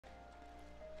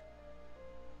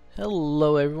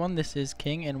Hello everyone, this is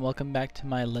King and welcome back to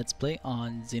my Let's Play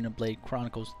on Xenoblade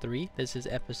Chronicles 3. This is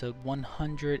episode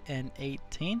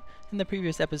 118. In the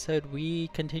previous episode we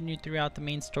continued throughout the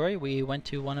main story. We went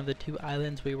to one of the two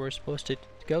islands we were supposed to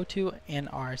go to in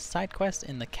our side quest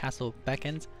in the castle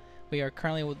Beckons. We are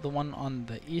currently with the one on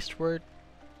the eastward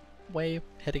way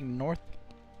heading north.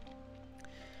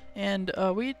 And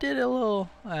we did a little,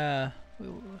 we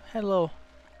had a little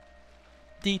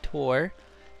detour.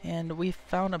 And we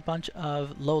found a bunch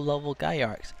of low-level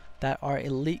Gyarks that are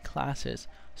elite classes.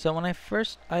 So when I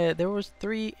first, there was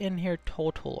 3 in here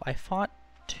total. I fought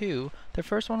 2. The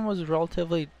first one was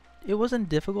relatively, it wasn't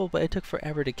difficult, but it took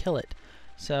forever to kill it.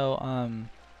 So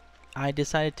I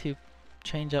decided to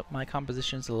change up my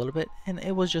compositions a little bit, and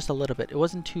it was just a little bit. It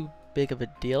wasn't too big of a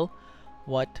deal.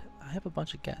 What? I have a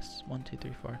bunch of guests. 1, 2,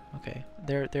 3, 4. Okay,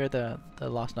 they're the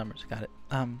lost numbers. Got it.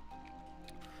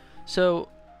 So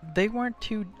they weren't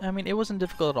too, I mean, it wasn't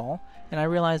difficult at all, and I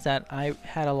realized that I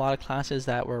had a lot of classes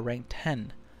that were ranked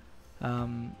 10.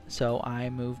 So I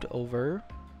moved over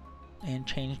and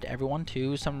changed everyone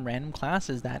to some random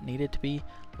classes that needed to be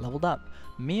leveled up.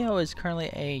 Mio is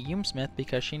currently a Smith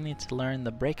because she needs to learn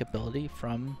the break ability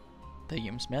from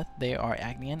the Smith. They are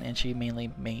Agnian, and she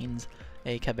mainly mains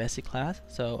a Kabesi class,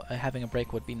 so having a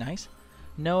break would be nice.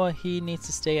 Noah, he needs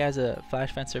to stay as a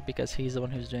flash fencer because he's the one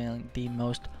who's doing the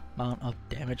most amount of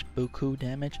damage, buku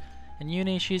damage. And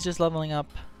Uni, she's just leveling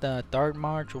up the Third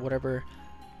March or whatever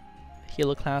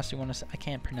healer class you want to say. I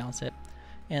can't pronounce it.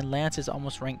 And Lance is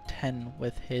almost ranked 10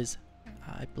 with his,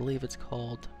 I believe it's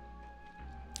called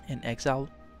an Exile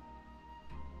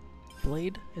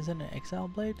Blade. Is it an Exile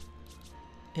Blade?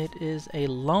 It is a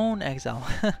Lone Exile.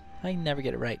 I never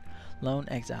get it right. Lone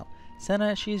Exile.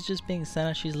 Senna, she's just being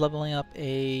Senna. She's leveling up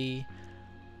a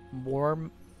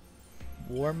War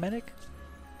Medic.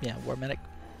 Yeah, War Medic.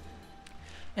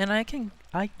 And I can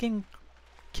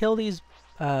kill these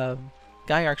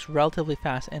Gyarks relatively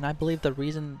fast, and I believe the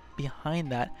reason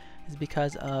behind that is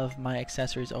because of my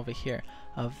accessories over here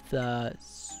of the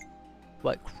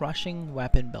crushing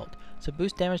weapon belt. So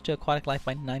boost damage to aquatic life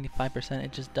by 95%.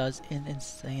 It just does an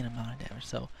insane amount of damage.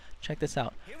 So check this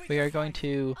out. We are going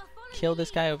to kill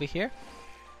this guy over here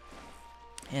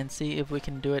and see if we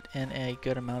can do it in a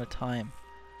good amount of time.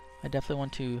 I definitely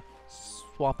want to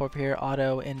swap over here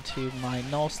auto into my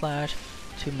null slash,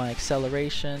 to my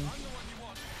acceleration,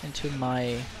 into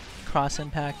my cross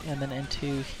impact, and then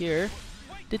into here.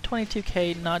 Did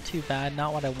 22k, not too bad,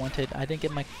 not what I wanted. I didn't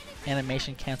get my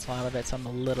animation cancel out of it, so I'm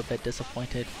a little bit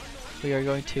disappointed. We are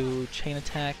going to chain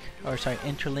attack, or sorry,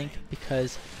 interlink,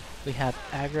 because we have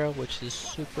aggro, which is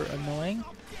super annoying.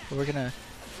 But we're gonna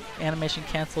animation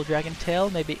cancel Dragon Tail,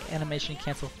 maybe animation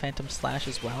cancel Phantom Slash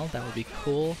as well. That would be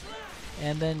cool.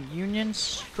 And then Union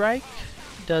Strike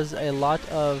does a lot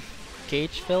of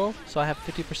gauge fill, so I have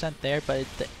 50% there, but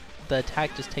the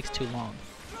attack just takes too long.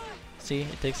 See,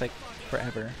 it takes like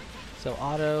forever. So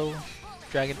auto,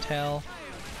 Dragon Tail,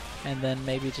 and then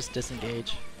maybe just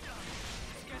disengage.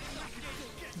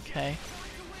 Okay,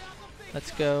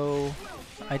 let's go.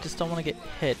 I just don't want to get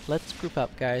hit. Let's group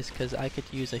up, guys, because I could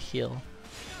use a heal.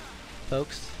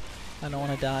 Folks, I don't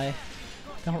want to die.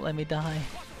 Don't let me die.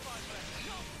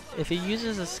 If he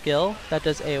uses a skill that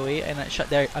does AoE and I shut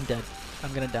there, I'm dead.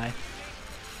 I'm gonna die.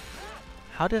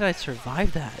 How did I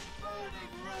survive that?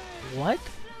 What?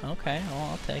 Okay, well,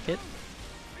 I'll take it.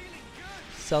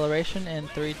 Acceleration in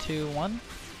 3, 2, 1.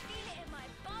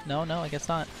 No, I guess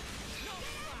not.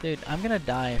 Dude, I'm gonna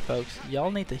die, folks.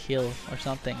 Y'all need to heal or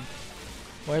something.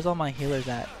 Where's all my healers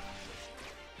at?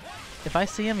 If I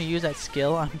see him use that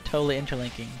skill, I'm totally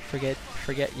interlinking.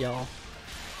 Forget y'all.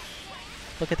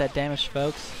 Look at that damage,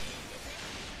 folks.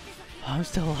 Oh, I'm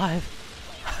still alive.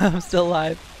 I'm still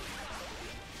alive.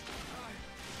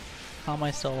 How am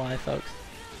I still alive, folks?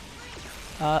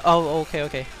 Oh,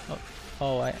 okay.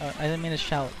 I didn't mean to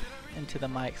shout into the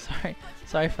mic.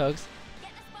 Sorry, folks.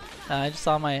 I just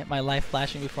saw my life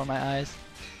flashing before my eyes.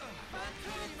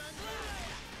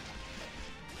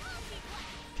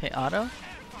 Okay, auto.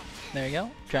 There you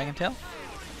go. Dragon Tail.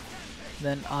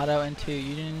 Then auto into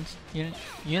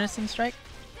Unison Strike.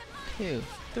 2,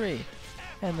 3.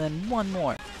 And then one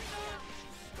more.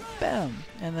 Bam!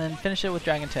 And then finish it with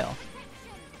Dragon Tail.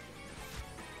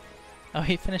 Oh,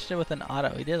 he finished it with an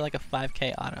auto. He did like a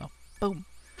 5k auto. Boom!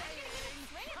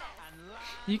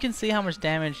 You can see how much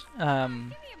damage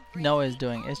Noah is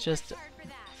doing. It's just,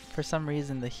 for some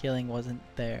reason, the healing wasn't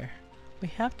there. We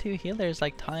have 2 healers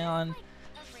like Tyon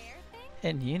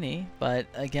and Uni, but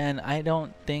again, I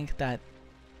don't think that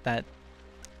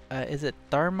is it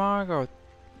Tharmarg or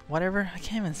whatever? I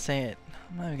can't even say it.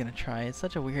 I'm not even gonna try. It's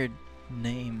such a weird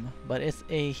name, but it's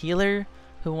a healer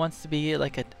who wants to be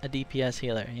like a DPS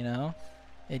healer, you know?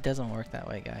 It doesn't work that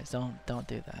way, guys. Don't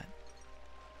do that.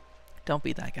 Don't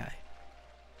be that guy.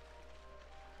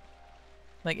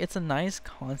 Like, it's a nice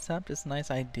concept, it's a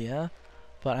nice idea,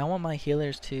 but I want my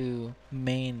healers to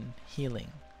main healing.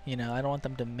 You know, I don't want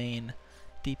them to main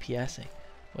DPSing,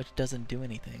 which doesn't do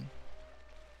anything.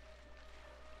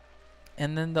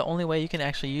 And then the only way you can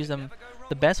actually use them,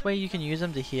 the best way you can use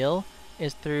them to heal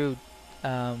is through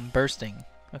bursting.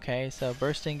 Okay, so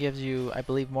bursting gives you, I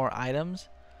believe, more items.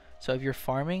 So if you're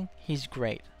farming, he's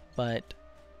great, but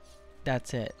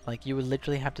that's it. Like, you would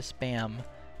literally have to spam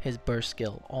his burst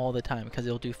skill all the time because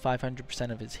it'll do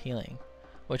 500% of his healing,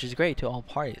 which is great to all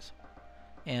parties.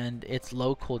 And it's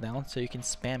low cooldown, so you can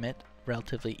spam it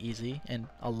relatively easy and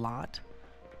a lot.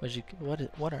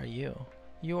 What are you?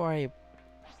 You are a...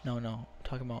 No, I'm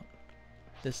talking about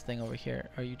this thing over here.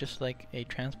 Are you just like a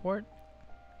transport?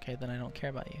 Okay, then I don't care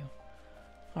about you.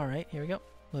 Alright, here we go.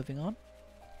 Moving on.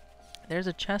 There's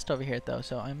a chest over here though,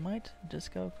 so I might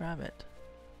just go grab it.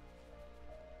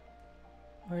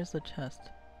 Where's the chest?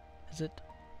 Is it?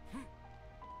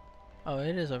 Oh,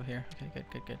 it is over here. Okay,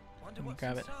 good. Let me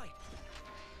grab it.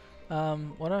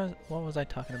 What was I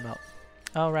talking about?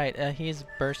 Oh, right. He's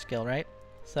burst skill, right?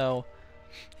 So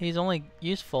he's only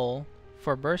useful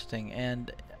for bursting,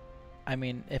 and I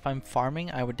mean, if I'm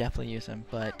farming, I would definitely use him,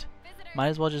 but might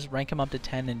as well just rank him up to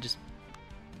 10 and just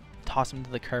toss him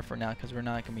to the curve for now, because we're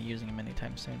not going to be using him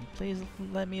anytime soon. Please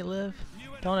let me live.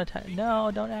 Don't attack.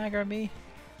 No, don't aggro me.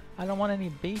 I don't want any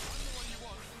beef.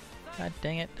 God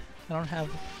dang it. I don't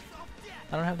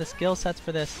have the skill sets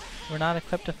for this. We're not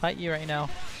equipped to fight you right now.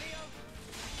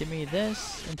 Give me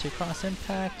this into cross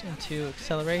impact, into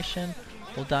acceleration.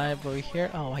 We'll dive over here.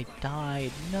 Oh, I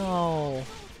died. No.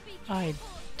 I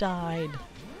died.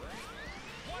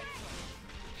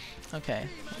 Okay,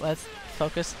 let's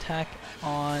focus attack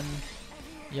on...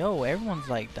 Yo, everyone's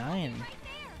like dying.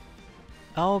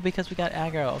 Oh, because we got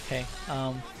aggro. Okay,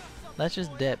 let's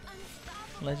just dip.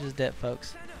 Let's just dip,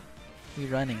 folks. We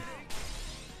running.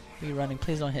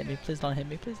 Please don't hit me. Please don't hit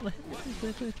me. Please don't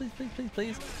hit me.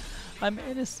 Please. I'm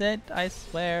innocent, I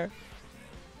swear.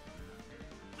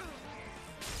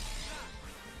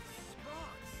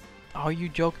 Oh, you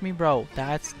joke me, bro.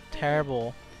 That's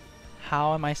terrible.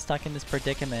 How am I stuck in this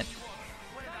predicament?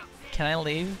 Can I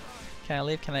leave? Can I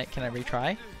leave? Can I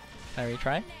retry? Can I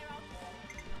retry?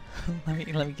 let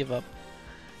me give up.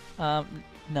 No,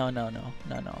 I'm not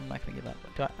gonna give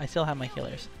up. I still have my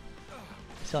healers.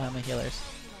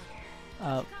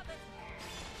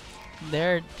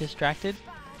 They're distracted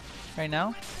right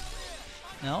now.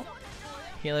 No.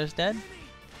 Healer's dead.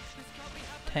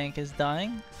 Tank is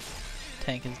dying.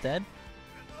 Tank is dead.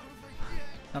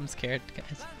 I'm scared,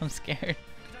 guys. I'm scared.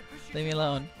 Leave me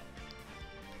alone.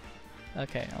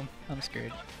 Okay, I'm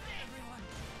scared.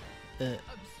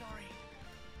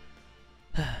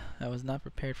 I was not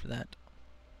prepared for that.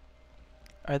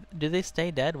 Do they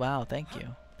stay dead? Wow, thank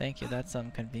you. That's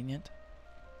convenient.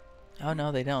 Oh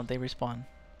no, they don't. They respawn.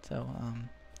 So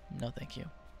no, thank you.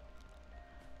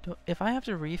 If I have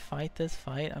to refight this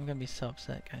fight, I'm gonna be so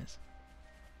upset, guys.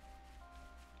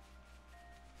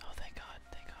 Oh, thank God.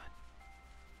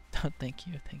 Oh, thank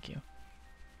you.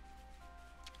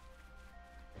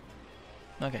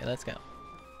 Okay, let's go.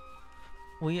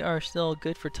 We are still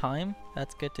good for time.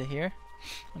 That's good to hear.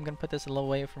 I'm gonna put this a little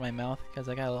away from my mouth because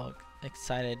I got a little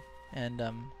excited and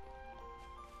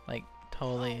like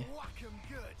totally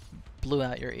blew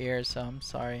out your ears. So I'm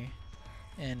sorry.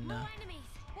 In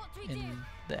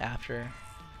the after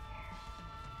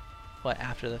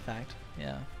the fact,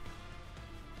 yeah.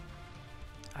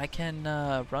 I can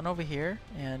run over here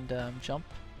and jump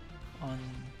on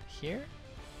here,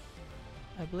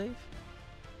 I believe.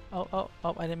 Oh,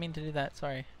 I didn't mean to do that,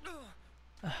 sorry.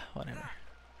 Whatever.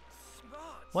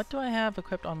 What do I have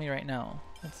equipped on me right now?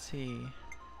 Let's see.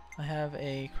 I have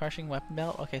a crushing weapon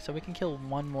belt. Okay, so we can kill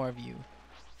one more of you,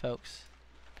 folks,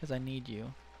 because I need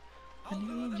you.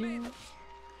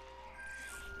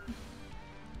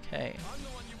 Okay.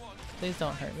 Please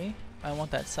don't hurt me. I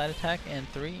want that side attack and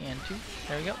 3 and 2.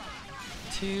 There we go.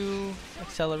 2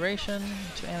 acceleration,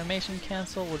 2 animation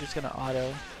cancel. We're just gonna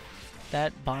auto.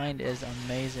 That bind is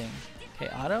amazing. Okay,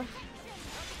 auto.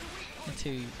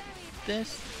 Into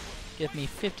this. Give me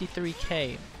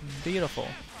 53k. Beautiful.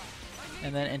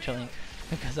 And then interlink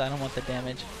because I don't want the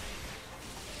damage.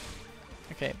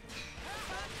 Okay.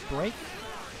 Break.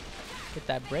 Get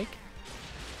that break.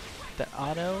 The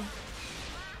auto.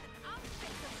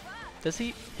 Does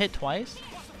he hit twice?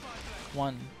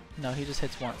 1. No, he just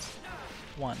hits once.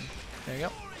 1. There you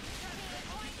go.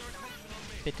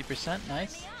 50%,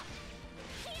 nice.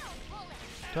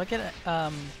 Do I get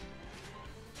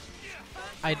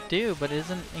I do, but it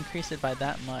doesn't increase it by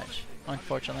that much,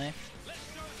 unfortunately.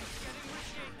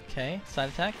 Okay, side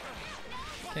attack.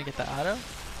 Can I get the auto?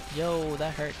 Yo,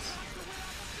 that hurts.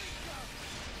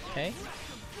 Okay.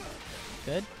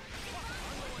 Good.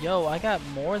 Yo, I got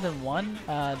more than one.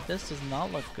 This does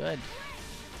not look good.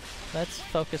 Let's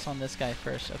focus on this guy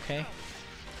first, okay?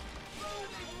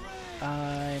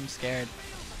 I'm scared.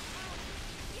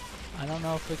 I don't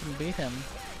know if we can beat him.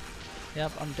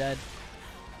 Yep, I'm dead.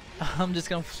 I'm just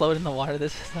gonna float in the water.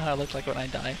 This is how I look like when I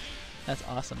die. That's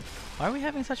awesome. Why are we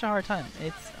having such a hard time?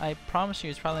 I promise you,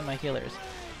 it's probably my healers.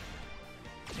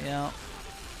 You know,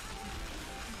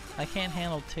 I can't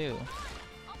handle two.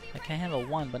 I can handle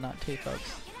one, but not two,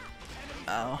 folks.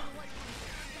 Oh.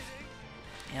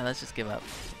 Yeah, let's just give up.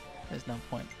 There's no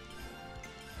point.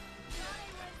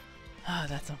 Ah,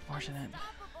 that's unfortunate.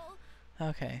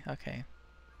 Okay, okay.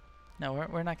 No,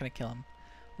 we're not gonna kill him.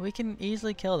 We can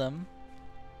easily kill them.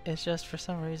 It's just for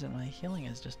some reason my healing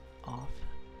is just off.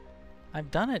 I've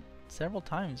done it several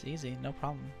times, easy, no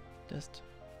problem. Just,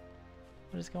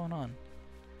 what is going on?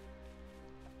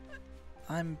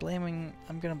 I'm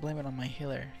gonna blame it on my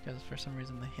healer, because for some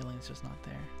reason the healing is just not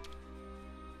there.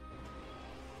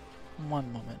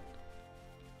 One moment.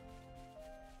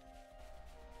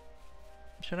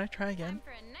 Should I try again? Time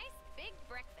for a nice big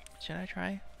breakfast. Should I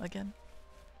try again?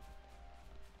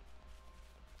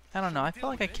 I don't know. I feel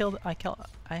like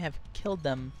I have killed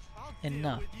them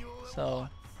enough, so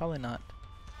probably not.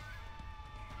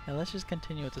 Yeah, let's just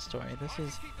continue with the story. This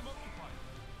is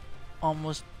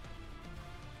almost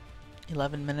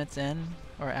 11 minutes in,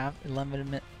 or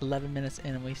 11 minutes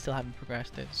in, and we still haven't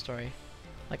progressed through the story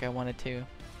like I wanted to.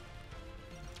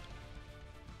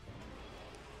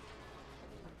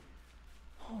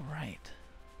 Alright.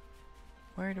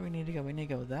 Where do we need to go? We need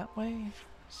to go that way?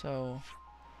 So,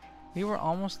 we were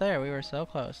almost there. We were so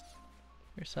close.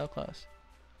 We were so close.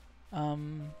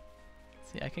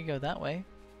 See, I could go that way,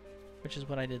 which is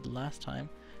what I did last time.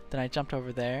 Then I jumped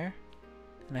over there,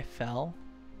 and I fell.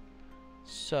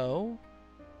 So,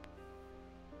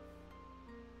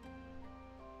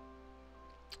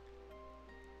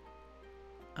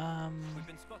 We've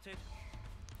been spotted.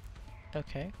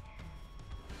 okay.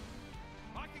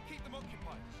 I can keep them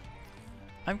occupied.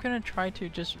 I'm gonna try to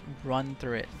just run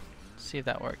through it, see if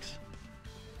that works.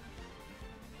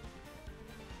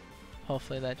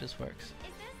 Hopefully that just works. Is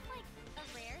this like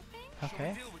a rare thing?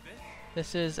 Okay. Deal with this.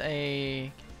 This is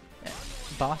a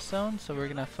boss zone, so we're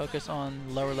gonna focus on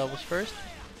lower levels first.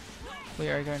 We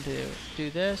are going to do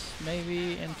this,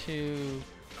 maybe into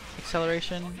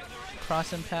acceleration,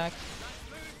 cross impact,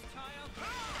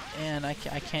 and I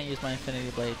can't use my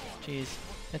infinity blade. Jeez,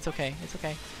 it's okay, it's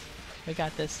okay. We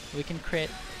got this. We can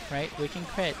crit, right? We can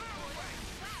crit,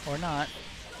 or not,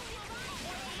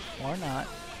 or not.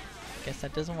 Guess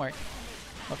that doesn't work.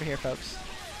 Over here, folks.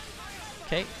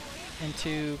 Okay,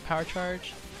 into power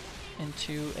charge,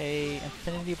 into a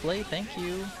infinity blade. Thank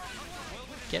you.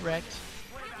 Get wrecked.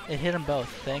 It hit them both.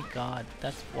 Thank God.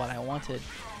 That's what I wanted.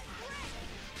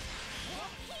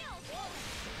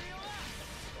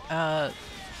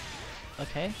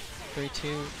 Okay. 3,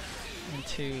 2,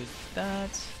 into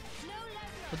that.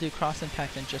 We'll do cross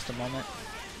impact in just a moment.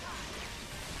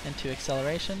 Into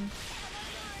acceleration.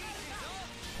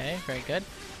 Okay, very good.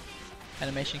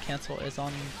 Animation cancel is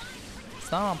on.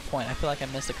 It's not on point. I feel like I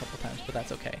missed a couple times, but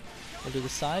that's okay. We'll do the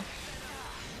side.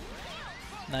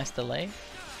 Nice delay.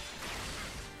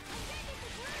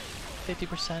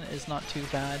 50% is not too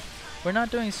bad. We're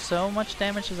not doing so much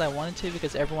damage as I wanted to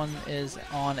because everyone is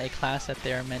on a class that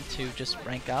they're meant to just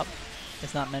rank up.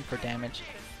 It's not meant for damage.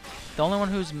 The only one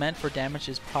who's meant for damage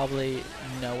is probably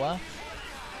Noah.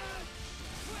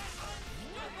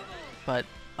 But,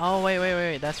 oh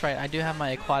wait, that's right. I do have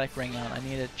my aquatic ring on. I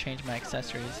need to change my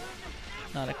accessories.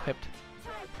 Not equipped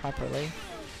properly.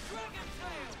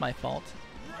 It's my fault.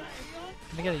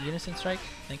 Can I get a unison strike?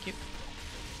 Thank you.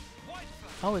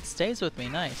 Oh, it stays with me.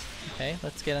 Nice. Okay,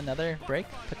 let's get another break.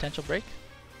 Potential break.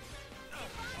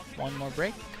 One more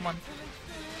break. Come on.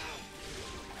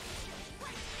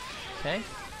 Okay.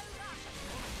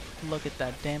 Look at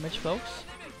that damage, folks.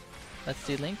 Let's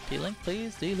D-Link. D-Link,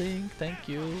 please. D-Link. Thank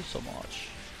you so much.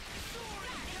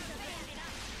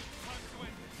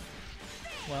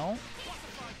 Well,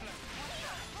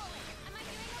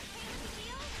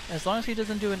 as long as he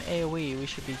doesn't do an AoE, we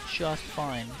should be just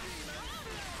fine.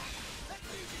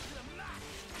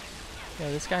 Yo,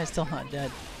 this guy is still not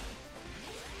dead.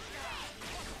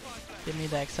 Give me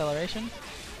the acceleration.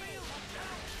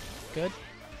 Good.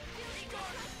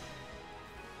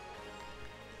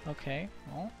 Okay,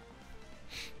 well.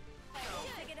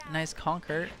 Nice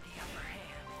conquer.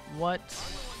 What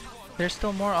There's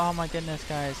still more. Oh my goodness,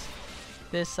 guys.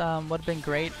 This would have been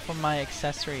great for my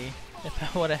accessory.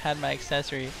 If I would have had my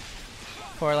accessory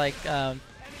for like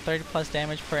 30 plus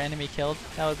damage per enemy killed,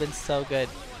 that would have been so good.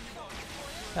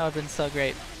 That would have been so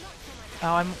great.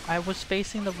 Oh, I was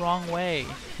facing the wrong way.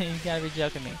 You gotta be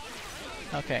joking me.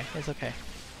 Okay, it's okay.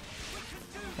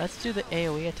 Let's do the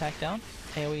AoE attack down.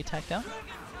 AoE attack down.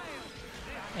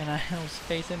 And I was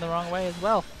facing the wrong way as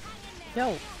well.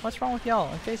 Yo, what's wrong with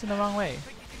y'all? I'm facing the wrong way.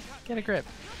 Get a grip.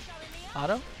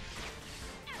 Auto?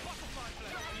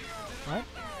 What?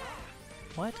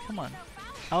 What? Come on.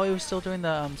 Oh, it was still doing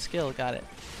the skill. Got it.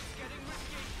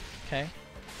 Okay.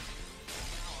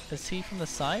 Is he from the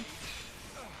side?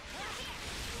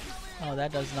 Oh,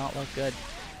 that does not look good.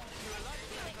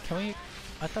 Can we...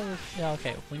 I thought we... Yeah,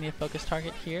 okay. We need a focus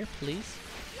target here, please.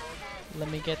 Let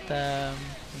me get the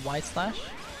Y slash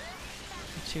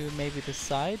to maybe the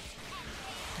side.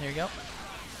 There you go.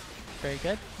 Very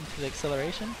good. Into the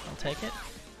acceleration. I'll take it.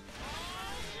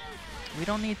 We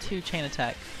don't need to chain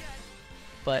attack,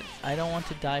 but I don't want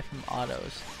to die from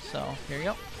autos. So here you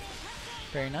go.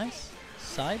 Very nice.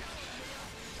 Side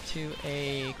to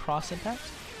a cross impact.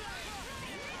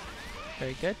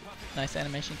 Very good. Nice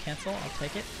animation cancel. I'll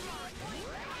take it.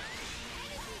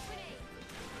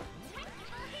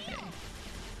 Okay.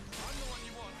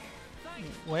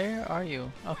 Where are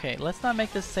you? Okay, let's not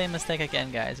make this same mistake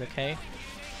again, guys, okay?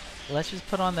 Let's just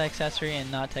put on the accessory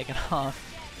and not take it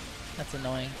off. That's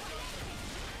annoying.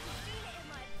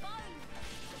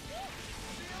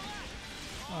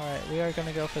 Alright, we are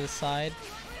gonna go for the side.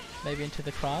 Maybe into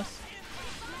the cross.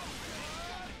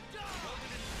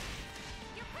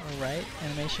 Alright,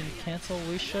 animation cancel.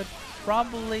 We should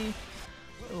probably...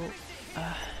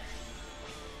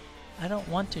 I don't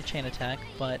want to chain attack,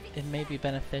 but it may be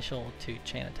beneficial to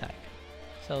chain attack.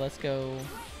 So let's go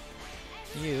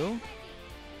you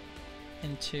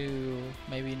into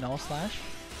maybe null slash.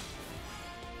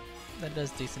 That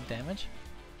does decent damage.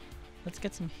 Let's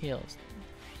get some heals.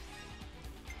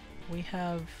 We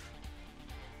have...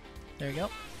 There we go.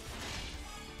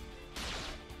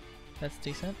 That's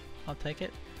decent. I'll take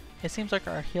it. It seems like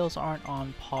our heals aren't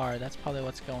on par. That's probably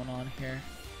what's going on here.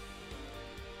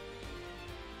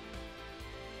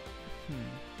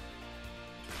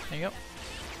 There you go.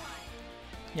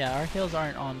 Yeah, our heals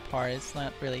aren't on par. It's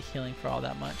not really healing for all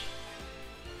that much.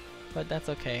 But that's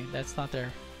okay. That's not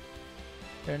their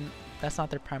that's not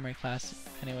their primary class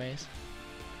anyways.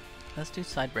 Let's do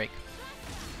side break.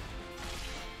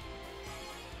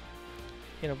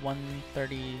 Get a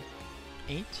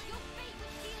 138.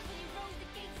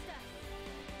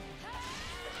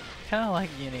 Kinda like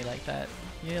Uni like that.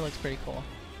 Uni looks pretty cool.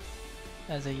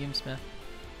 As a Yoomsmith.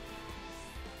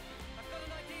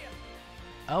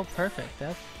 Oh, perfect.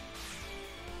 That's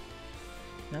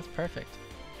perfect.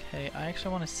 Okay, I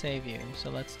actually want to save you, so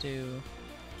let's do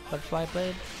Butterfly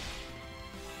Blade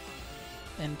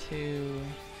into...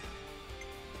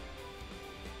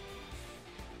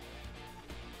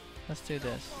 Let's do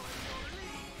this.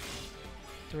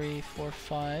 3, 4,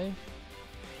 5.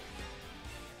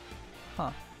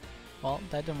 Huh. Well,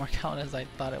 that didn't work out as I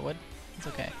thought it would. It's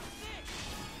okay.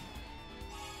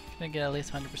 Gonna get at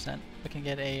least 100%. We can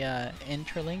get a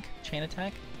interlink chain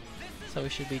attack, so we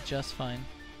should be just fine.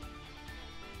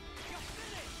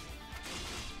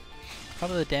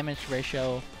 Probably the damage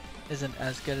ratio isn't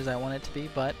as good as I want it to be,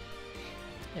 but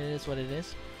it is what it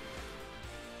is.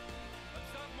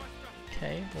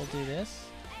 Okay, we'll do this.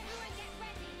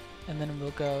 And then we'll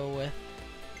go with...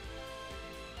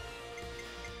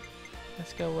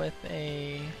 Let's go with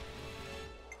a...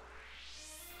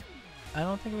 I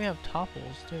don't think we have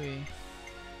topples, do we?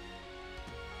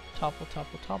 Topple,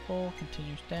 topple, topple,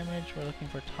 continuous damage. We're looking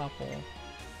for topple.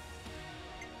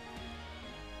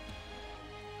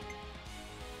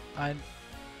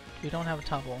 We don't have a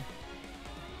topple.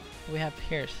 We have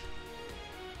pierce.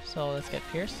 So let's get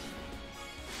pierce.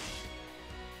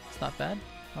 It's not bad.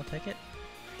 I'll take it.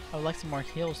 I would like some more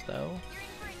heals though.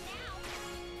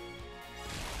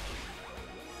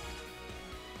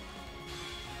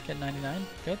 Get 99,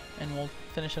 good, and we'll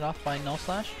finish it off by null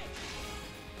slash.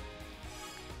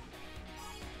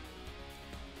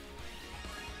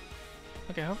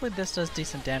 Okay, hopefully this does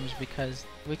decent damage because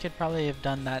we could probably have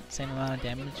done that same amount of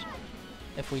damage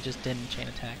if we just didn't chain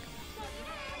attack.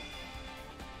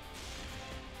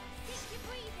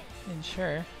 And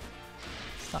sure,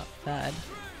 it's not bad.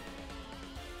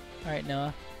 Alright,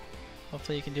 Noah,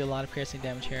 hopefully you can do a lot of piercing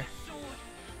damage here.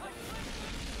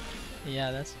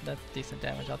 Yeah, that's decent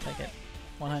damage. I'll take it.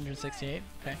 168.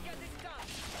 Okay.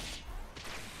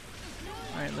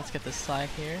 All right, let's get this side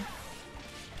here.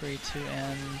 3, 2,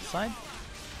 and side.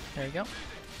 There you go.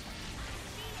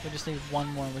 We just need one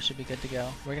more and we should be good to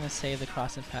go. We're gonna save the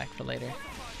cross impact for later.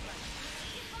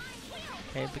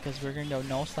 Okay, because we're gonna go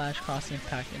null slash cross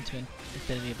impact into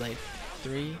Infinity Blade.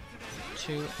 3,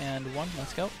 2, and 1.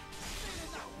 Let's go.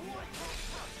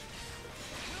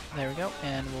 There we go,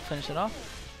 and we'll finish it off.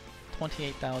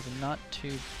 28,000, not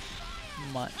too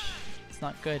much. It's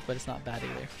not good, but it's not bad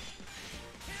either.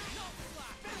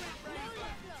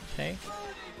 Okay.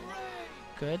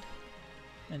 Good.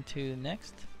 And to the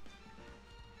next.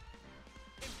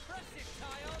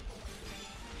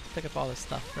 Pick up all this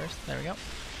stuff first. There we go.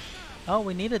 Oh,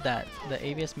 we needed that. The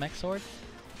Avius Mech Sword.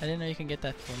 I didn't know you can get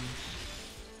that from...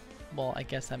 Well, I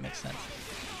guess that makes sense.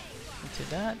 Into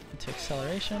that, into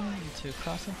acceleration, into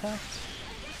cross impact.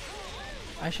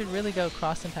 I should really go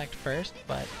cross impact first,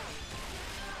 but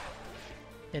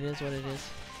it is what it is.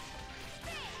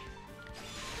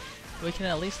 We can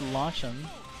at least launch them.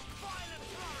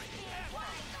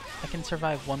 I can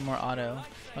survive one more auto.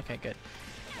 Okay, good.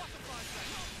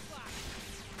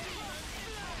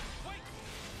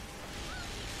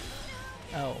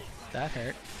 Oh, that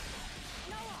hurt.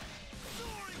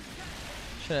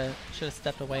 Should have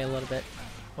stepped away a little bit.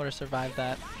 Would have survived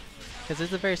that. Because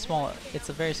it's a very small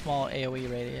AoE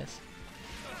radius.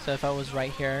 So if I was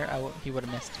right here, he would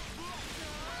have missed.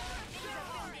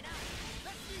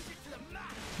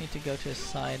 Need to go to his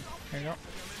side. Here we go.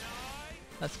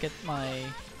 Let's get my...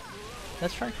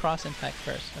 Let's try cross impact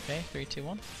first. Okay, 3, 2,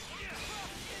 1.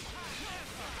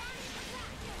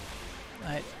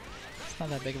 Alright. It's not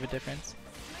that big of a difference.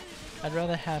 I'd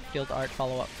rather have field art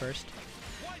follow up first.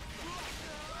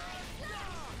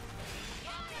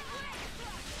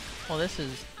 Well, this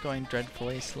is going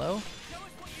dreadfully slow.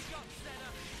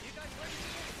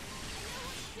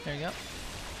 There we go.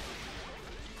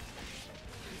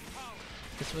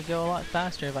 This would go a lot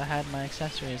faster if I had my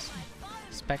accessories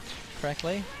spec'd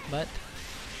correctly, but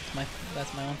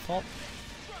that's my own fault.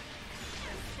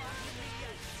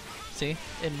 See?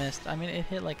 It missed. I mean, it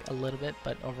hit like a little bit,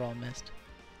 but overall missed.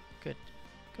 Good.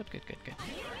 Good, good, good, good.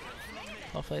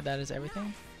 Hopefully that is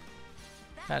everything.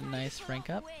 Got a nice rank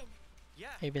up.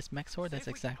 Avius Mech Sword, that's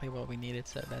exactly what we needed,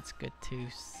 so that's good to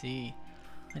see.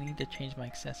 I need to change my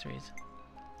accessories.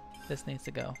 This needs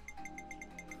to go.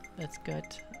 Let's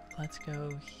go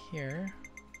here.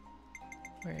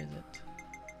 Where is it?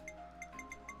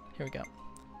 Here we go.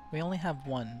 We only have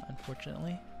one,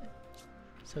 unfortunately.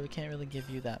 So we can't really give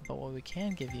you that, but what we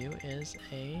can give you is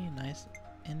a nice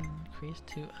increase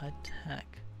to attack.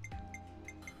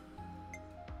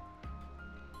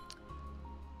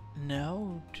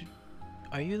 No?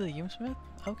 Are you the Yoomsmith?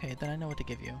 Okay, then I know what to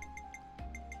give you.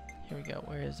 Here we go,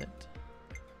 where is it?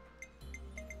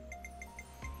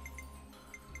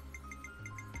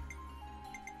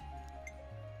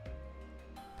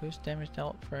 Boost damage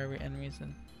dealt for every enemy's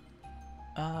in...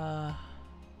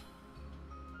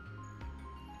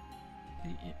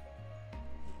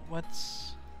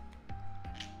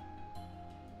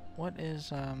 What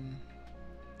is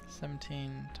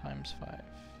 17 times 5?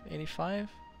 85?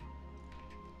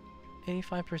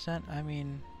 85%? I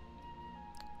mean...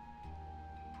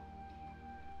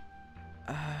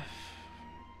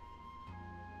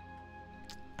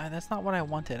 that's not what I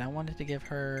wanted. I wanted to give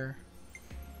her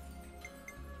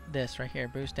this right here,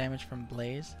 boost damage from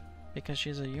Blaze, because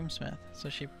she's a Yoomsmith, so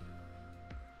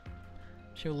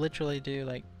she'll literally do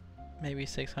like maybe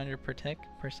 600 per tick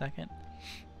per second.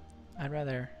 I'd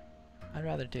rather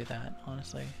do that,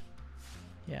 honestly.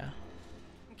 Yeah.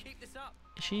 Keep this up.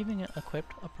 Is she even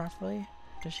equipped properly?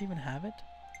 Does she even have it?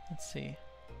 Let's see.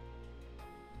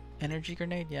 Energy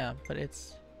grenade, yeah, but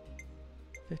it's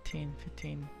 15.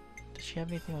 Does she have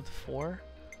anything with 4?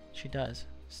 She does.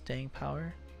 Staying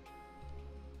power.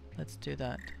 Let's do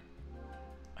that.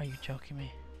 Are you joking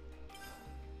me?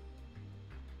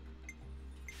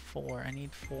 4. I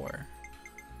need 4.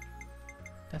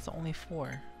 That's only 4.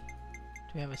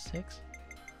 Do we have a 6?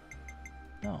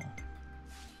 No.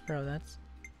 Bro, that's...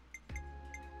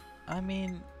 I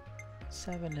mean,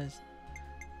 7 is...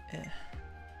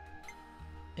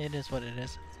 It is what it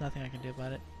is. There's nothing I can do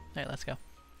about it. Alright, let's go.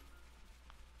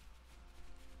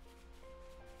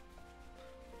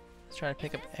 Let's try to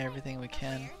pick up everything we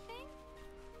can.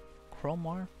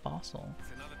 Chromar Fossil.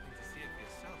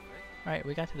 Alright,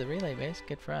 we got to the relay base.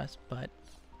 Good for us, but...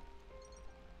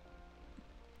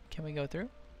 Can we go through?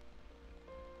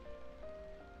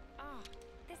 Ah,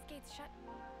 this gate's shut.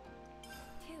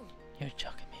 Too. You're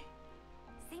joking me.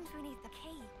 Seems we need the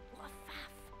key. What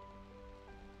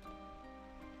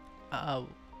a faff.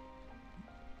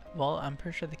 Well, I'm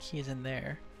pretty sure the key is in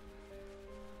there.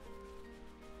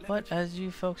 But as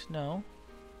you folks know,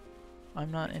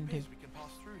 I'm not into... We can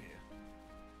pass through here.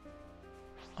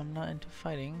 I'm not into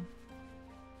fighting.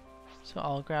 So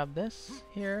I'll grab this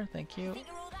here, thank you. Think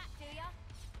you're all that, do ya?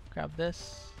 Grab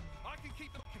this, I can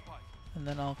keep them occupied. and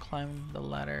then I'll climb the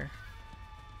ladder.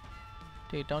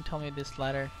 Dude, don't tell me this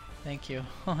ladder. Thank you.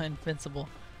 Invincible.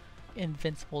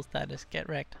 Invincible status. Get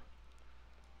wrecked.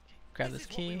 Okay, grab this is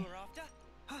what we key. were after.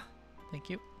 Thank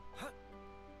you.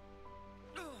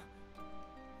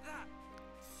 That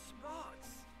smarts.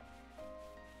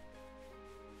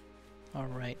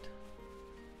 Alright.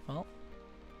 Well.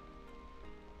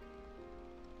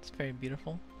 It's very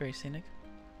beautiful. Very scenic.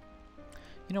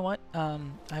 You know what?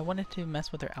 I wanted to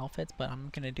mess with their outfits, but I'm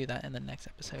gonna do that in the next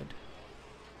episode.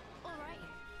 Alright,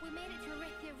 we made it to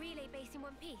Erythia relay base in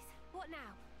one piece. What now?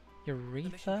 The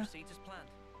mission Erythia? proceeds as planned.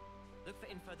 Look for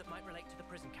info that might relate to the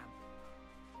prison camp.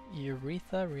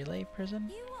 Erythia Relay Prison?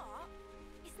 You what?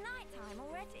 It's night time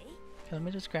already. Okay, let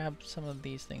me just grab some of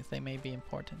these things. They may be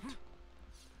important.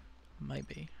 Might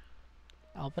be.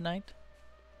 Albanite?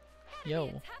 Yo.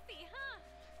 It's happy, huh?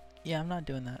 Yeah, I'm not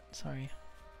doing that. Sorry.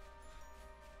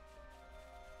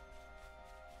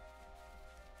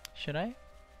 Should I?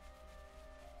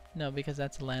 No, because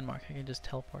that's a landmark. I can just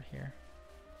teleport here.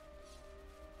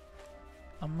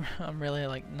 I'm really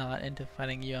like not into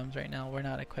fighting UMs right now. We're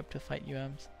not equipped to fight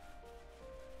UMs.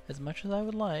 As much as I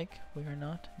would like, we are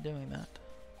not doing that.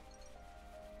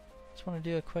 Just want to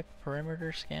do a quick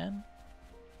perimeter scan.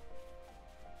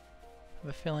 I have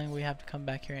a feeling we have to come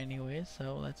back here anyways,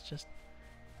 so let's just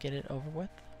get it over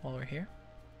with while we're here.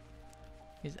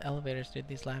 These elevators, dude,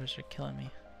 these ladders are killing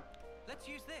me. Let's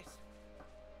use this.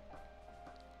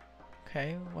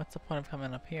 Okay, what's the point of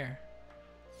coming up here?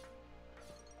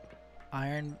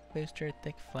 Iron booster,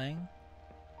 thick flang.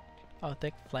 Oh,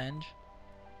 thick flange.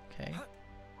 Okay.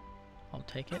 I'll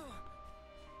take it.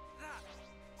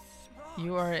 That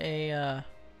You are a,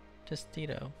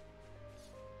 Tostito.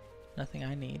 Nothing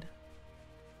I need.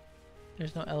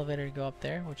 There's no elevator to go up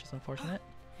there, which is unfortunate.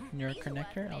 Neural These are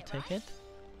connector, worth I'll it, take right? it.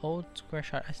 Old square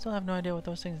shot. I still have no idea what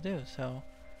those things do, so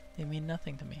they mean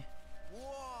nothing to me. Whoa,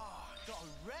 got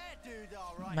a rare dude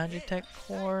right Magic here. Tech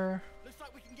Core. Looks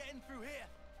like we can get in through here.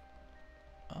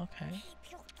 Okay.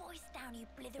 Keep your voice down, you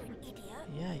blithering idiot.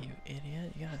 Yeah, you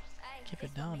idiot. You gotta Hey, keep this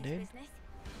it not down, means dude. business.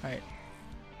 Alright.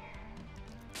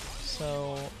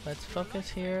 So let's focus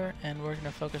here, and we're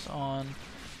gonna focus on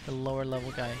the lower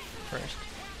level guy first.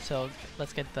 So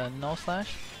let's get the null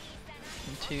slash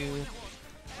into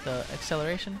the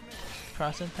acceleration,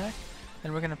 cross impact,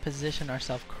 and we're gonna position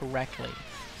ourselves correctly.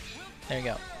 There you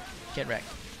go. Get wrecked.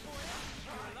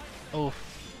 Oh,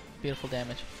 beautiful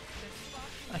damage.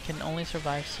 I can only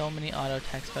survive so many auto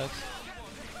attacks, folks.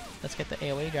 Let's get the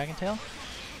AoE Dragon Tail.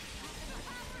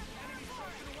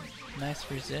 Nice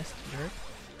resist, jerk.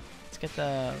 Let's get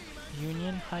the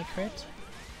Union High Crit.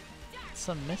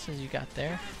 Some misses you got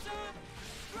there.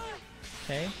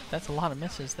 Okay, that's a lot of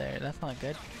misses there. That's not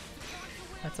good.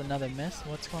 That's another miss.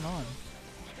 What's going on?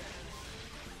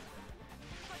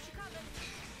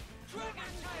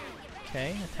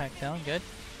 Okay, attack down. Good.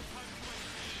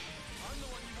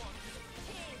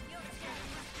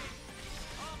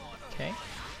 Okay.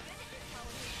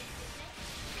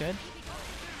 Good.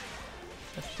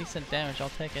 That's decent damage. I'll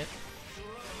take it.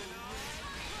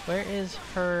 Where is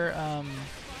her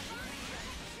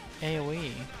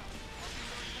AoE?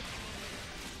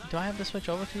 Do I have to switch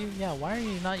over to you? Yeah, why are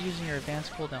you not using your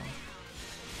advanced cooldown?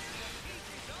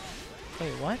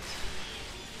 Wait, what?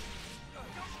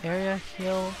 Area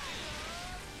heal.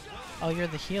 Oh, you're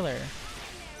the healer.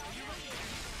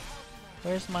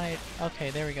 Where's my... Okay,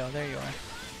 there we go. There you are.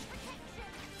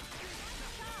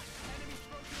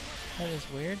 That is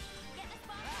weird.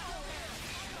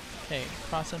 Okay,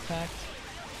 cross impact.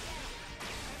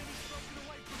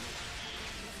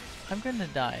 I'm gonna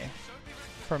die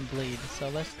from bleed, so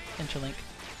let's interlink.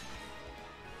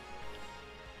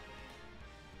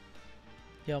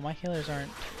 Yo, my healers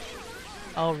aren't...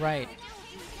 Oh, right.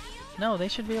 No, they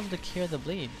should be able to cure the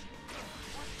bleed.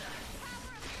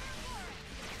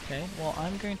 Okay, well,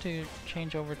 I'm going to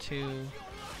change over to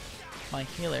my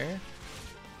healer.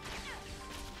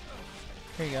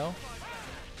 Here you go.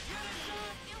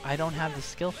 I don't have the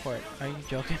skill for it. Are you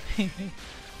joking me?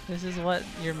 This is what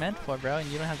you're meant for, bro, and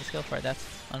you don't have the skill for it. That's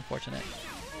unfortunate.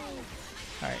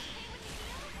 Alright.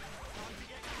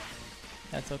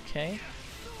 That's okay.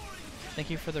 Thank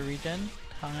you for the regen,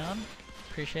 Taeyeon.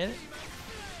 Appreciate it.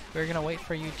 We're gonna wait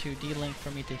for you to de-link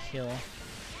for me to heal.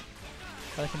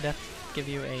 But I can give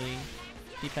you a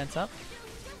defense up.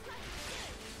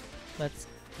 Let's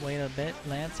wait a bit.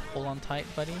 Lance, hold on tight,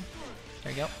 buddy.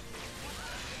 There you go.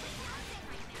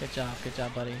 Good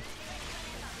job, buddy.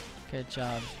 Good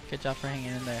job for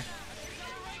hanging in there.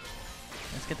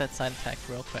 Let's get that side attack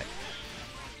real quick.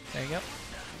 There you go.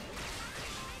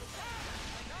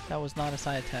 That was not a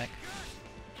side attack.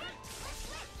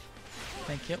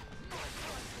 Thank you.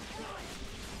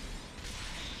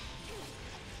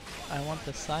 I want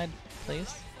the side,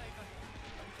 please.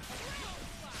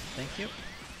 Thank you.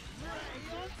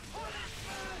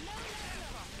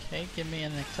 Okay, give me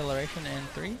an acceleration in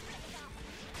 3.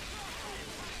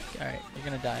 Alright, you're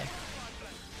gonna die.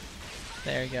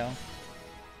 There you go.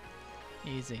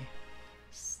 Easy.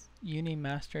 Uni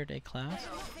mastered a class.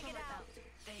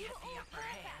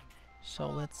 So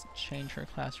let's change her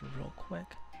class real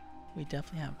quick. We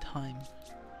definitely have time.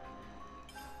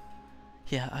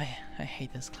 Yeah, I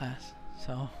hate this class.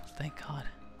 So, thank God.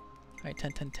 Alright,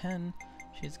 10, 10, 10.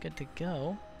 She's good to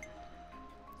go.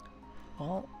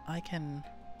 Well, I can...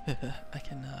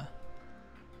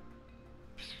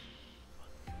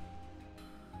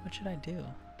 What should I do?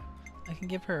 I can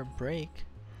give her a break.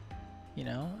 You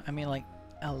know? I mean, like,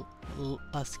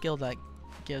 a skill that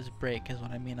gives break is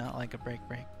what I mean, not like a break.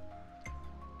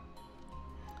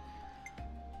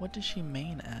 What does she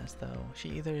main as, though? She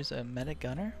either is a medic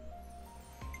gunner,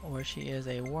 or she is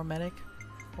a war medic,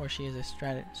 or she is a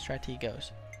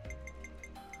strategos.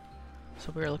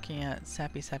 So we're looking at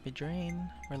Sappy Drain,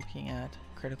 we're looking at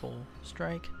Critical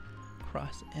Strike,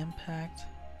 Cross Impact.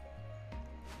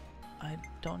 I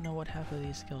don't know what half of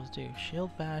these skills do. Shield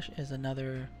Bash is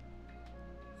another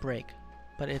break,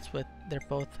 but it's with, they're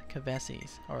both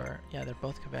Kavesis, or yeah, they're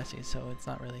both Kavesis, so it's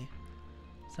not really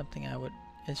something I would...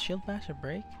 Is Shield Bash a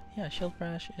break? Yeah, Shield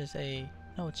Bash is a...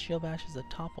 No, it's Shield Bash is a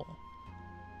topple.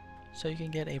 So you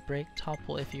can get a break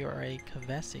topple if you are a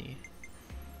Kavesi.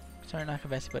 Sorry, not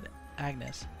Kavesi, but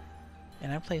Agnes.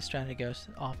 And I play Strategos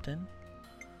often,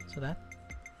 so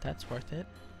that's worth it.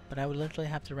 But I would literally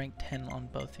have to rank 10 on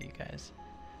both of you guys.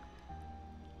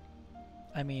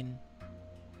 I mean,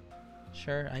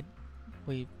 sure,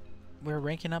 we're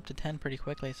ranking up to 10 pretty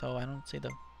quickly, so I don't see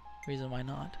the reason why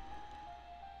not.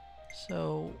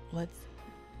 So let's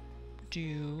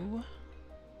do...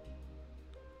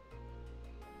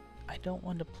 I don't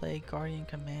want to play Guardian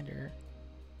Commander.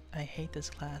 I hate this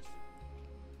class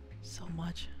so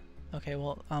much. Okay,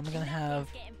 well, I'm gonna have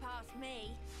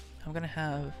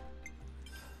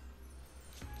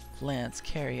Lance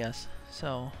carry us.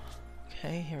 So,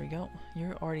 okay, here we go.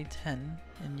 You're already 10,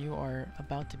 and you are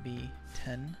about to be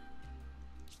 10.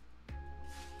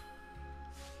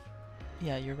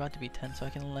 Yeah, you're about to be 10, so I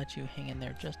can let you hang in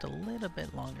there just a little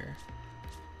bit longer.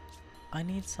 I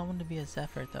need someone to be a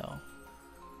Zephyr, though.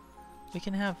 We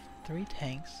can have 3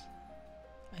 tanks,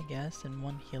 I guess, and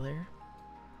 1 healer.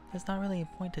 There's not really a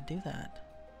point to do that.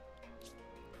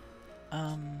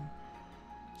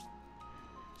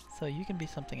 So you can be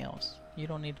something else. You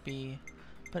don't need to be...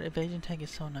 But evasion tank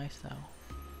is so nice, though.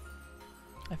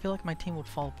 I feel like my team would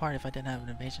fall apart if I didn't have an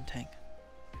evasion tank.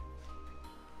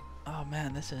 Oh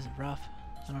man, this is rough.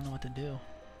 I don't know what to do.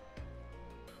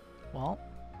 Well...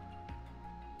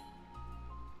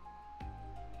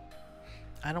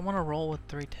 I don't want to roll with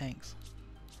 3 tanks.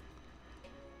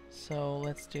 So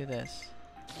let's do this.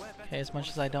 Okay, as much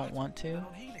as I don't want to,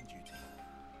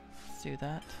 let's do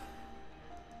that.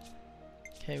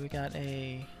 Okay, we got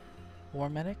a War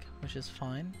Medic, which is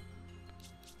fine.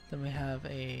 Then we have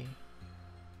a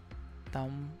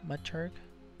Thaumaturg,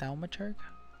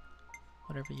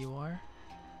 whatever you are.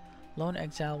 Lone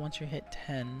Exile, once you hit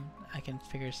 10, I can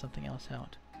figure something else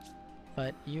out.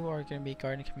 But you are going to be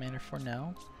Guardian Commander for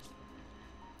now.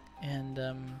 And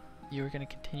you are going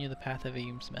to continue the path of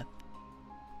a Smith.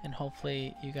 And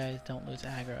hopefully you guys don't lose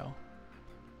aggro.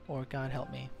 Or God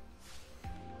help me.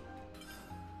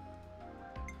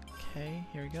 Okay,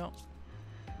 here we go.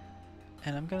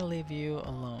 And I'm gonna leave you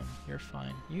alone. You're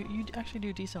fine. You actually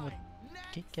do decent with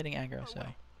getting aggro, so.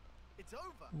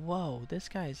 Whoa, this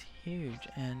guy's huge,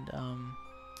 and I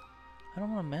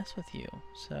don't want to mess with you,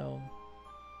 so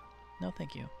no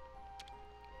thank you.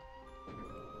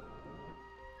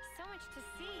 So much to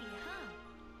see, huh?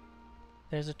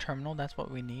 There's a terminal, that's what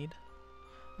we need.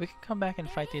 We can come back and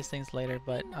fight these things later,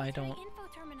 but I don't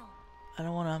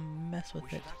want to mess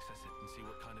with it.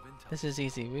 This is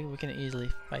easy. We can easily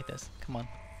fight this. Come on.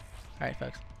 Alright,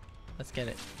 folks. Let's get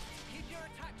it.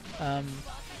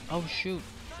 Oh shoot.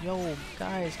 Yo,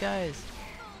 guys.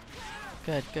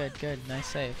 Good. Nice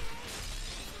save.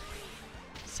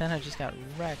 Senna just got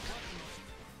wrecked.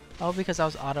 Oh, because I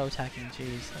was auto-attacking.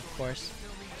 Jeez, of course.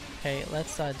 Okay,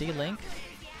 let's de-link.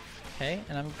 Okay,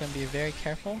 and I'm going to be very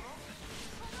careful.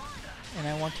 And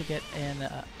I want to get in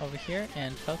over here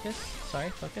and focus. Sorry,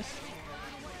 focus.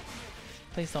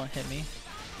 Please don't hit me.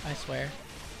 I swear.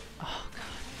 Oh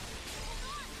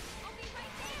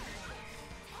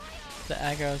god. The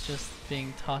aggro is just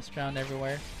being tossed around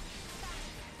everywhere.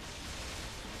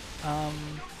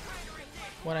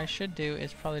 What I should do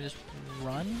is probably just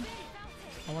run,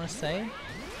 I want to say.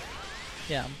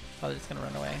 Yeah, I'm probably just gonna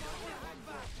run away.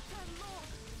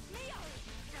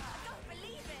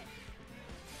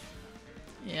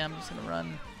 Yeah, I'm just gonna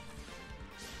run.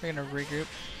 We're gonna regroup.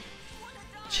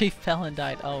 Chief fell and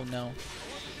died. Oh no.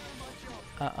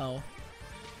 Uh-oh.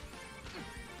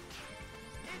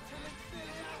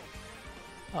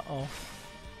 Uh-oh.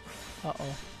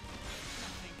 Uh-oh.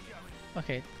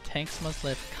 Okay, tanks must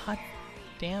live. God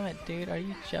damn it, dude. Are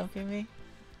you joking me?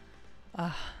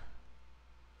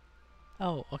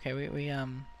 Oh, okay,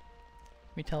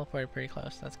 we teleported pretty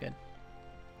close. That's good.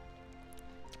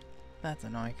 That's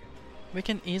annoying. We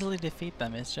can easily defeat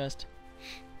them. It's just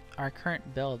our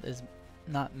current build is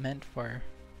not meant for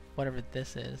whatever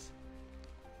this is.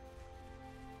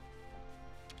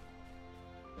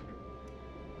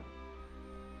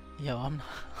 Yo, I'm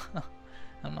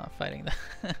not fighting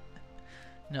that.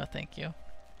 No, thank you. I'm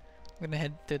gonna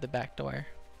head through the back door.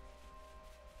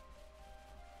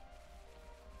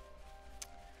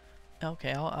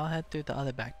 Okay, I'll head through the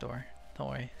other back door. Don't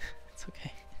worry, it's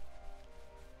okay.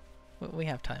 We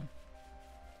have time.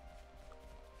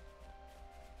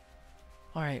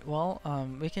 All right. Well,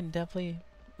 we can definitely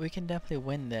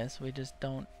win this. We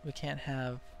can't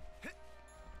have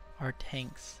our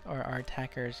tanks or our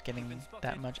attackers getting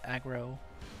that much aggro.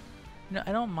 You know,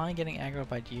 I don't mind getting aggro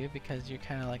by you because you're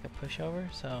kind of like a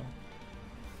pushover. So,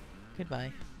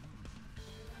 goodbye.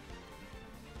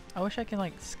 I wish I can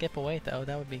like skip away though.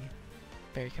 That would be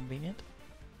very convenient.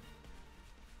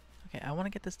 Okay, I want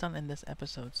to get this done in this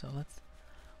episode, so let's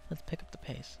pick up the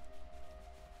pace.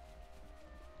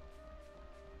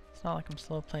 It's not like I'm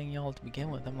slow playing y'all to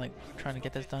begin with. I'm like trying to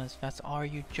get this done as fast. Are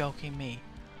you joking me?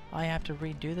 I have to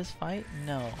redo this fight?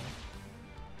 No.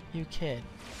 You kid.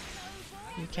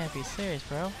 You can't be serious,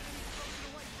 bro.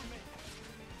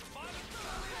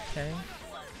 Okay.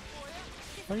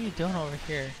 What are you doing over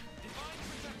here?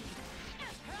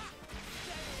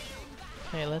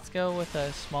 Okay, let's go with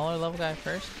a smaller level guy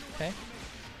first. Okay.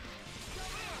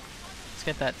 Let's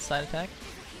get that side attack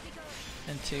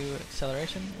into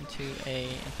acceleration, into a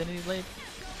infinity blade.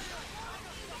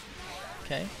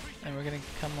 Okay, and we're gonna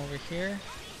come over here.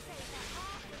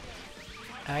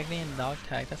 Agni and dog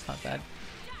tag, that's not bad.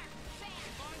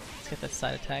 Let's get that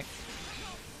side attack.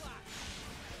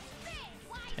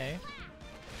 Okay.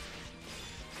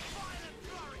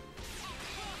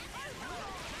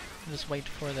 Just wait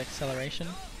for the acceleration.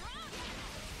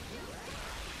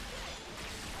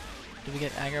 Do we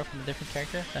get aggro from a different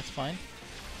character? That's fine.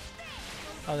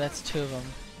 Oh, that's two of them.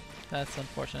 That's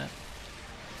unfortunate.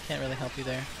 Can't really help you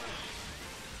there.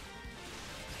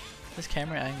 This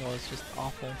camera angle is just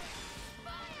awful.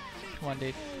 Come on,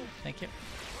 dude. Thank you.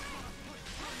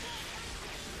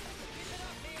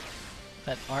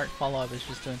 That art follow-up is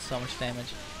just doing so much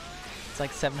damage. It's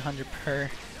like 700 per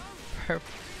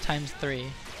times 3.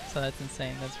 So that's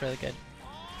insane. That's really good.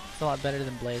 It's a lot better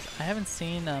than Blaze. I haven't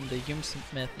seen the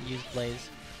Smith use Blaze,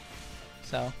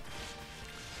 so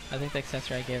I think the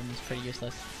accessory I gave him is pretty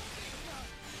useless.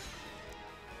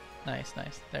 Nice,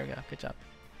 nice. There we go. Good job.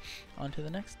 On to the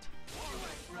next.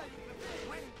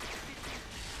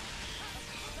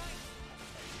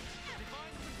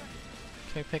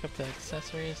 Okay, pick up the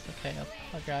accessories. Okay,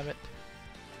 I'll grab it.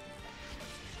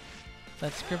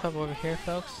 Let's group up over here,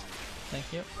 folks.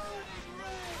 Thank you.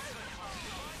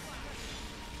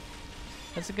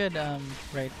 That's a good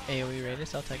AoE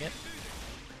radius, I'll take it.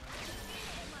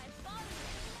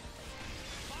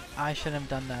 I shouldn't have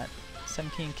done that.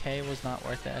 17k was not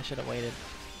worth it, I should have waited.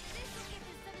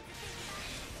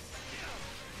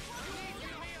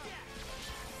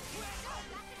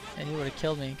 And he would have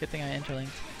killed me, good thing I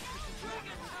interlinked.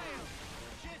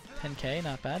 10k,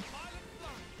 not bad.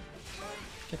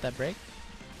 Get that break.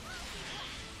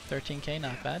 13k,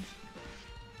 not bad.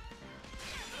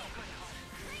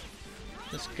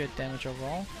 Just good damage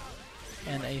overall.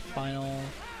 And a final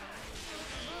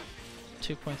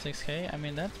 2.6k. I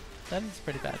mean, that is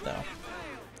pretty bad though.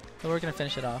 But we're gonna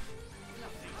finish it off.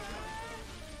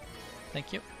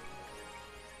 Thank you.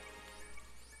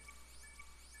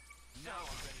 Now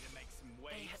I'm ready to make some They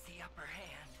waves. had the upper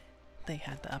hand. They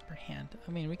had the upper hand.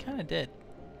 I mean, we kind of did,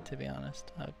 to be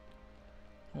honest. I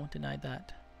won't deny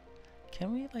that.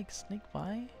 Can we like sneak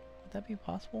by? Would that be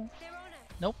possible?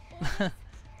 Nope.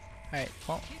 Alright,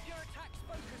 well,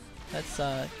 let's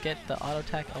get the auto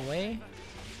attack away.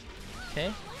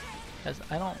 Okay, because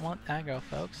I don't want aggro,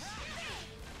 folks.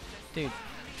 Dude,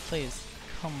 please,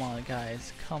 come on,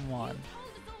 guys, come on.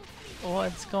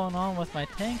 What's going on with my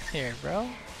tanks here, bro?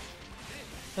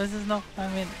 This is no, I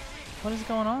mean, what is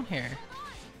going on here?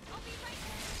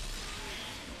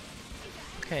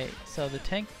 Okay, so the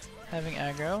tank's having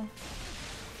aggro.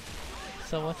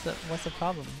 So what's the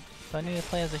problem? Do I need to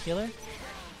play as a healer?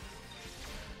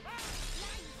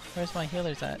 Where's my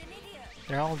healers at?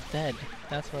 They're all dead.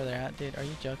 That's where they're at, dude. Are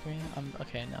you joking me?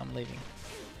 Okay, no, I'm leaving.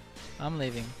 I'm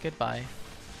leaving. Goodbye.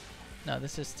 No,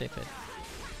 this is stupid.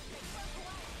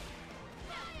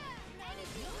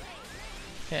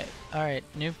 Okay, alright,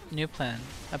 new plan.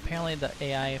 Apparently the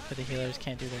AI for the healers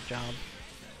can't do their job,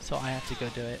 so I have to go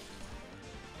do it.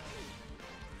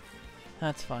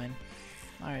 That's fine.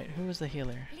 Alright, who was the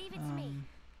healer?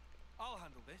 I'll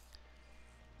handle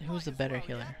this. Who's the better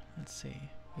healer? Let's see.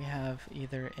 We have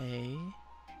either a...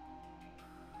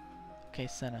 Okay,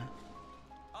 Senna.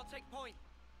 I'll take point.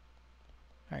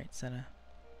 Alright, Senna.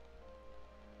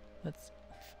 Let's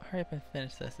hurry up and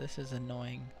finish this. This is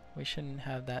annoying. We shouldn't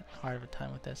have that hard of a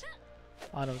time with this.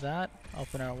 Auto that.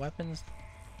 Open our weapons.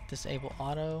 Disable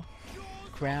auto.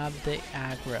 Grab the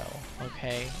aggro.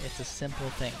 Okay? It's a simple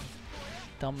thing.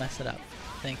 Don't mess it up.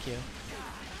 Thank you.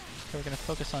 So we're gonna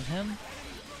focus on him.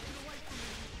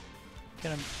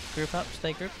 Gonna group up.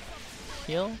 Stay grouped.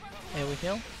 Heal. AoE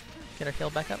heal. Get our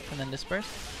heal back up and then disperse.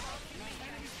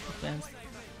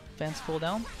 Advance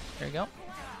cooldown. There you go.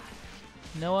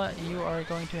 Noah, you are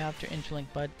going to have to interlink,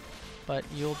 bud, but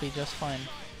you'll be just fine.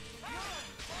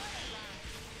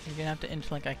 You're gonna have to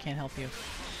interlink, I can't help you.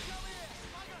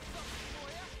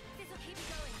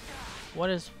 What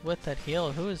is with that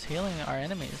heal? Who is healing our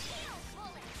enemies?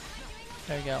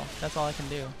 There you go, that's all I can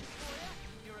do.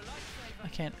 I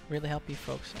can't really help you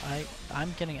folks.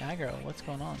 I'm getting aggro, what's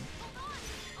going on?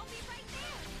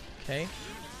 Okay.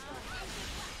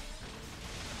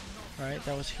 Alright,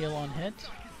 that was heal on hit.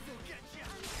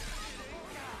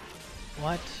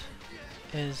 What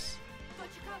is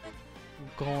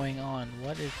going on?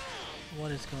 What is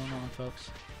going on, folks?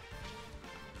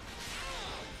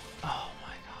 Oh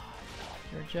my god.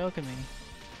 You're joking me.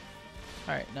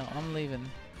 Alright, no, I'm leaving.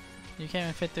 You can't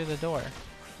even fit through the door.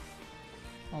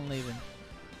 I'm leaving.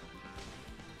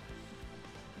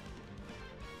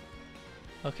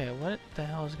 Okay, what the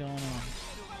hell is going on?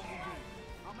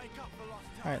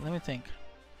 Alright, let me think.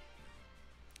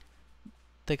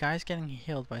 The guy's getting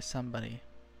healed by somebody.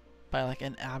 By like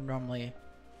an abnormally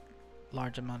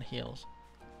large amount of heals.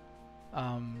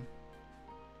 I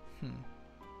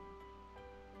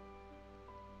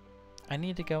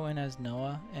need to go in as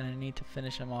Noah and I need to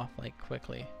finish him off like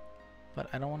quickly. But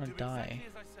I don't want to die.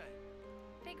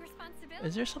 Big responsibility.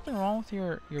 Is there something wrong with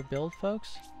your build,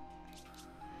 folks?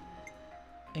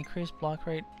 Increased block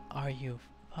rate? Are you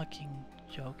fucking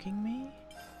joking me?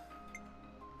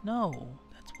 No.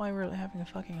 That's why we're having a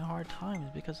fucking hard time,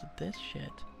 is because of this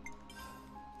shit.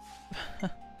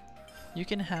 You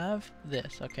can have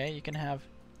this, okay? You can have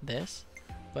this,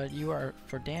 but you are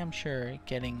for damn sure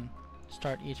getting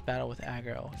start each battle with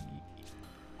aggro.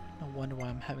 No wonder why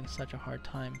I'm having such a hard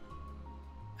time.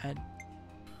 And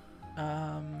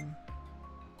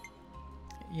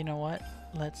you know what?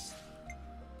 Let's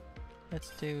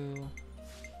do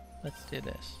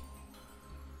this.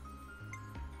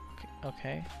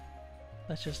 Okay.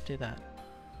 Let's just do that.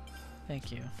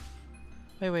 Thank you.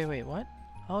 Wait, what?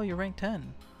 Oh, you're rank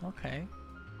 10. Okay.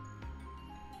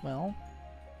 Well.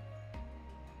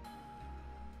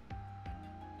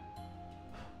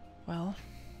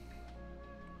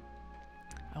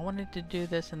 I wanted to do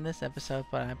this in this episode,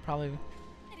 but I probably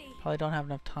don't have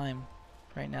enough time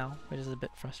right now, which is a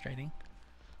bit frustrating.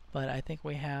 But I think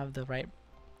we have the right...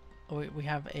 We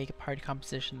have a party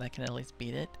composition that can at least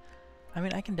beat it. I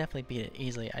mean, I can definitely beat it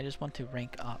easily. I just want to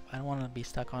rank up. I don't want to be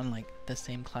stuck on like the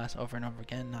same class over and over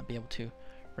again, not be able to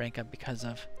rank up because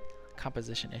of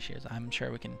composition issues. I'm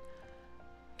sure we can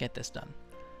get this done.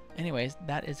 Anyways,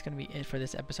 that is going to be it for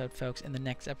this episode, folks. In the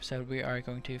next episode, we are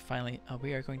going to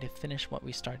finish what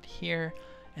we started here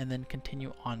and then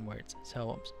continue onwards.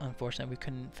 So unfortunately, we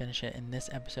couldn't finish it in this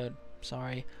episode.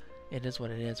 Sorry, it is what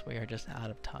it is. We are just out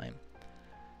of time.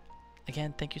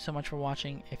 Again, thank you so much for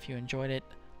watching. If you enjoyed it,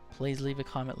 please leave a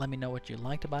comment. Let me know what you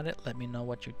liked about it. Let me know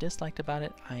what you disliked about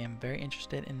it. I am very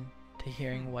interested in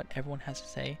hearing what everyone has to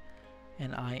say,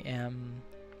 and I am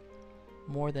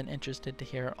more than interested to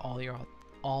hear all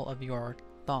of your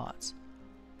thoughts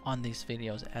on these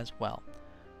videos as well.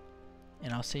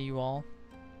 And I'll see you all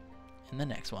in the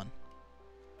next one.